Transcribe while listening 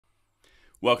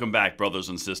Welcome back, brothers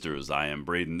and sisters. I am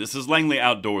Braden. This is Langley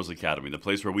Outdoors Academy, the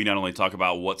place where we not only talk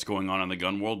about what's going on in the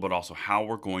gun world, but also how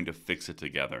we're going to fix it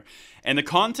together. And the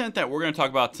content that we're going to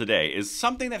talk about today is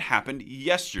something that happened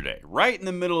yesterday, right in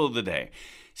the middle of the day.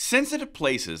 Sensitive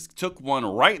Places took one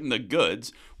right in the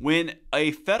goods when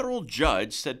a federal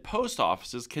judge said post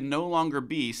offices can no longer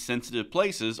be sensitive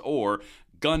places or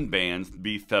gun bans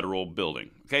be federal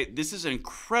building. Okay, this is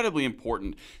incredibly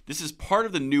important. This is part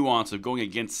of the nuance of going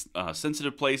against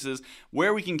sensitive places,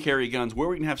 where we can carry guns, where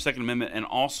we can have Second Amendment, and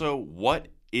also what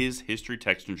is history,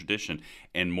 text, and tradition,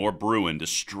 and more Bruin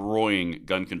destroying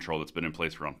gun control that's been in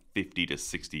place for around 50 to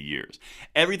 60 years.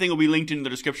 Everything will be linked in the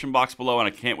description box below, and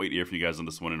I can't wait to hear from you guys on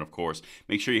this one. And of course,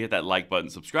 make sure you hit that like button,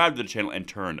 subscribe to the channel, and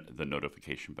turn the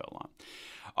notification bell on.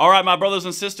 All right, my brothers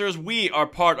and sisters, we are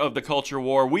part of the culture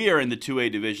war. We are in the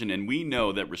 2A division, and we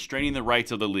know that restraining the rights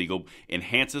of the legal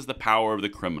enhances the power of the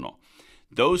criminal.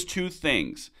 Those two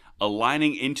things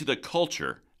aligning into the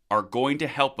culture are going to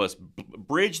help us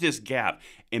bridge this gap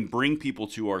and bring people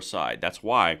to our side. That's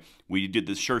why we did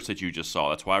the shirts that you just saw.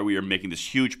 That's why we are making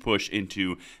this huge push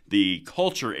into the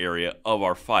culture area of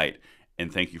our fight.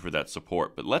 And thank you for that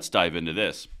support. But let's dive into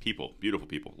this. People, beautiful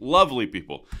people, lovely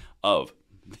people of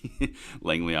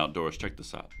Langley Outdoors. Check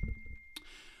this out.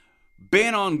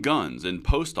 Ban on guns in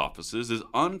post offices is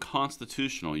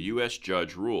unconstitutional, U.S.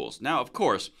 judge rules. Now, of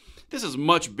course, this is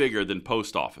much bigger than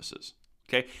post offices.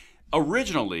 Okay.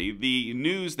 Originally, the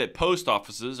news that post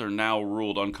offices are now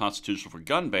ruled unconstitutional for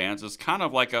gun bans is kind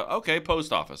of like okay,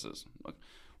 post offices.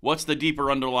 What's the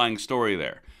deeper underlying story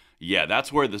there? Yeah,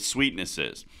 that's where the sweetness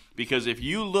is. Because if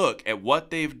you look at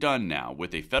what they've done now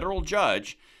with a federal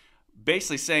judge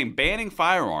basically saying banning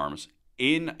firearms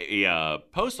in a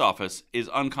post office is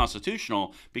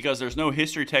unconstitutional because there's no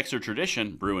history, text, or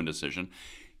tradition, Bruin decision,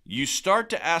 you start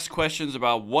to ask questions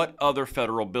about what other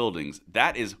federal buildings.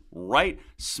 That is right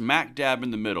smack dab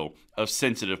in the middle of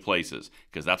sensitive places,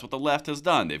 because that's what the left has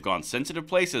done. They've gone sensitive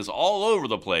places all over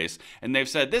the place, and they've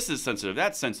said this is sensitive,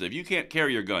 that's sensitive. You can't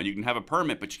carry your gun. You can have a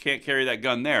permit, but you can't carry that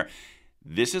gun there.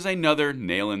 This is another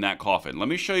nail in that coffin. Let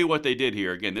me show you what they did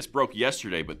here. Again, this broke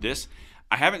yesterday, but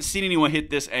I haven't seen anyone hit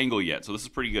this angle yet, so this is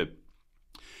pretty good.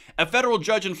 A federal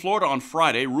judge in Florida on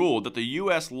Friday ruled that the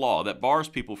U.S. law that bars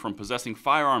people from possessing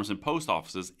firearms in post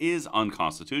offices is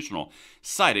unconstitutional,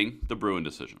 citing the Bruin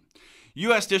decision.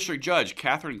 U.S. District Judge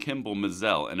Catherine Kimball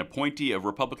Mizell, an appointee of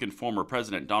Republican former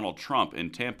President Donald Trump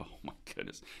in Tampa. Oh my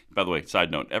goodness. By the way,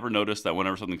 side note, ever notice that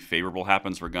whenever something favorable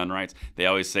happens for gun rights, they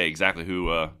always say exactly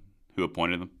who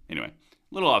appointed them? Anyway,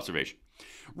 little observation.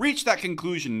 Reached that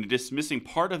conclusion in dismissing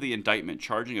part of the indictment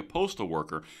charging a postal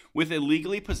worker with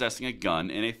illegally possessing a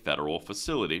gun in a federal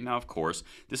facility. Now, of course,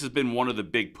 this has been one of the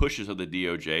big pushes of the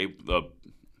DOJ,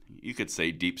 you could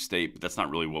say deep state, but that's not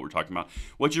really what we're talking about.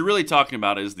 What you're really talking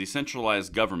about is the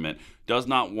centralized government does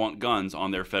not want guns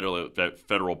on their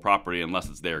federal property unless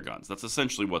it's their guns. That's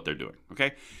essentially what they're doing,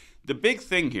 okay? The big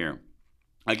thing here,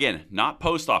 again, not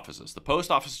post offices. The post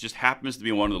office just happens to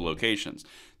be one of the locations.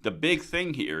 The big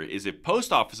thing here is if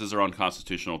post offices are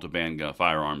unconstitutional to ban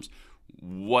firearms,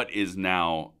 what is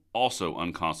now also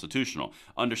unconstitutional?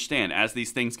 Understand, as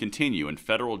these things continue and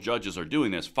federal judges are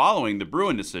doing this, following the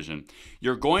Bruin decision,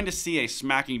 you're going to see a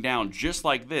smacking down just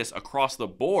like this across the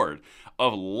board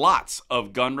of lots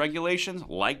of gun regulations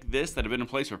like this that have been in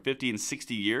place for 50 and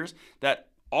 60 years that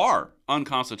are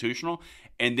unconstitutional.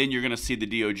 And then you're going to see the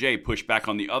DOJ push back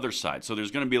on the other side. So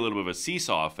there's going to be a little bit of a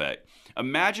seesaw effect.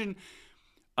 Imagine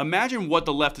what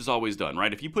the left has always done,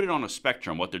 right? If you put it on a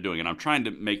spectrum, what they're doing, and I'm trying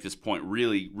to make this point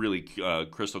really, really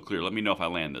crystal clear. Let me know if I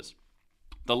land this.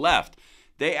 The left,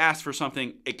 they ask for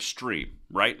something extreme,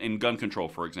 right? In gun control,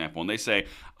 for example. And they say,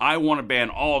 I want to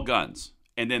ban all guns.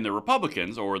 And then the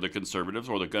Republicans or the conservatives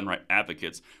or the gun right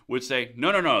advocates would say,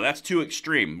 no, no, no, that's too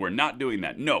extreme. We're not doing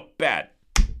that. No, bad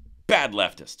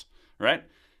leftist. Right?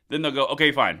 Then they'll go,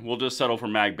 okay, fine, we'll just settle for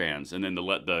mag bans. And then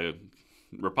the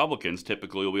Republicans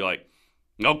typically will be like,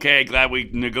 okay, glad we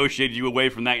negotiated you away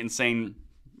from that insane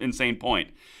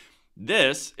point.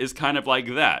 This is kind of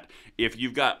like that. If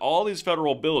you've got all these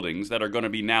federal buildings that are going to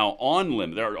be now on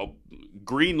limit, they're a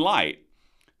green light,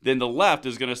 then the left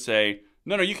is going to say,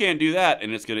 no, you can't do that,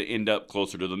 and it's going to end up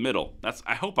closer to the middle.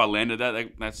 I hope I landed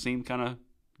that. That seemed kind of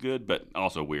good, but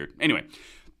also weird. Anyway,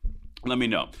 let me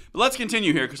know. But let's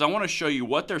continue here because I want to show you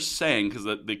what they're saying because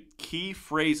the key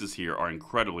phrases here are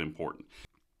incredibly important.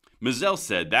 Mizell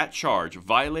said that charge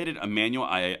violated Emmanuel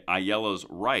Aiello's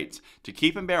rights to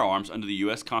keep and bear arms under the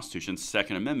U.S. Constitution's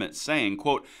Second Amendment, saying,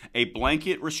 quote, a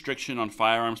blanket restriction on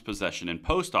firearms possession in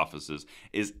post offices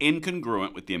is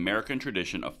incongruent with the American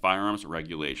tradition of firearms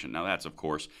regulation. Now, that's, of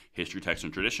course, history, text,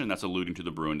 and tradition. That's alluding to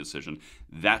the Bruen decision.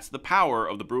 That's the power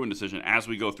of the Bruen decision as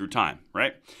we go through time,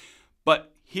 right?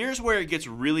 But here's where it gets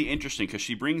really interesting because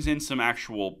she brings in some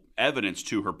actual evidence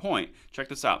to her point. Check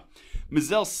this out.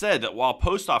 Mizell said that while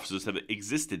post offices have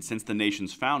existed since the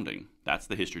nation's founding, that's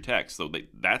the history text, so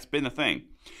that's been the thing,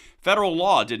 federal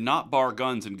law did not bar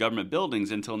guns in government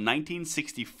buildings until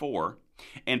 1964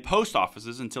 and post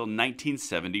offices until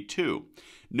 1972.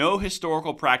 No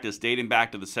historical practice dating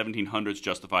back to the 1700s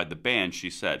justified the ban, she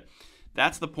said.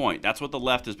 That's the point. That's what the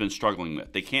left has been struggling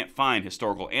with. They can't find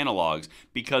historical analogs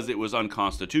because it was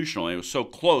unconstitutional. It was so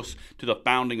close to the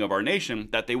founding of our nation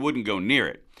that they wouldn't go near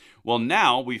it. Well,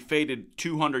 now we've faded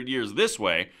 200 years this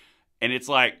way, and it's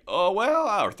like, oh,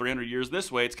 well, or 300 years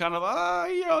this way. It's kind of,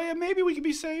 yeah, maybe we can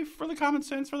be safe for the common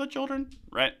sense for the children,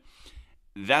 right?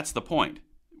 That's the point.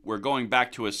 We're going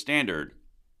back to a standard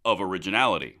of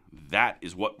originality. That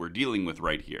is what we're dealing with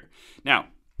right here. Now,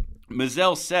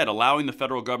 Mizell said allowing the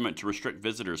federal government to restrict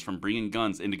visitors from bringing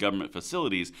guns into government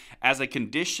facilities as a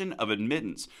condition of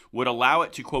admittance would allow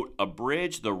it to, quote,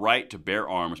 abridge the right to bear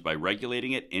arms by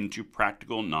regulating it into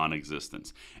practical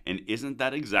non-existence. And isn't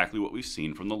that exactly what we've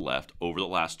seen from the left over the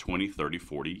last 20, 30,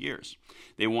 40 years?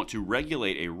 They want to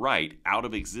regulate a right out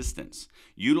of existence,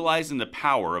 utilizing the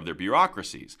power of their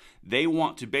bureaucracies. They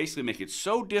want to basically make it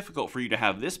so difficult for you to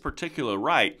have this particular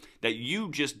right that you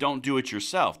just don't do it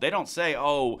yourself. They don't say,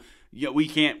 oh, yeah, we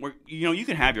can't. You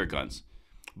can have your guns,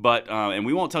 but and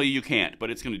we won't tell you can't. But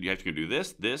you have to do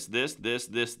this.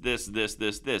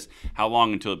 How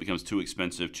long until it becomes too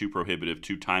expensive, too prohibitive,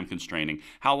 too time constraining?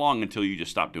 How long until you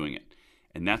just stop doing it?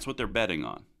 And that's what they're betting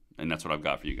on. And that's what I've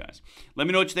got for you guys. Let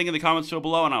me know what you think in the comments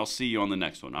below, and I'll see you on the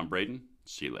next one. I'm Braden.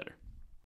 See you later.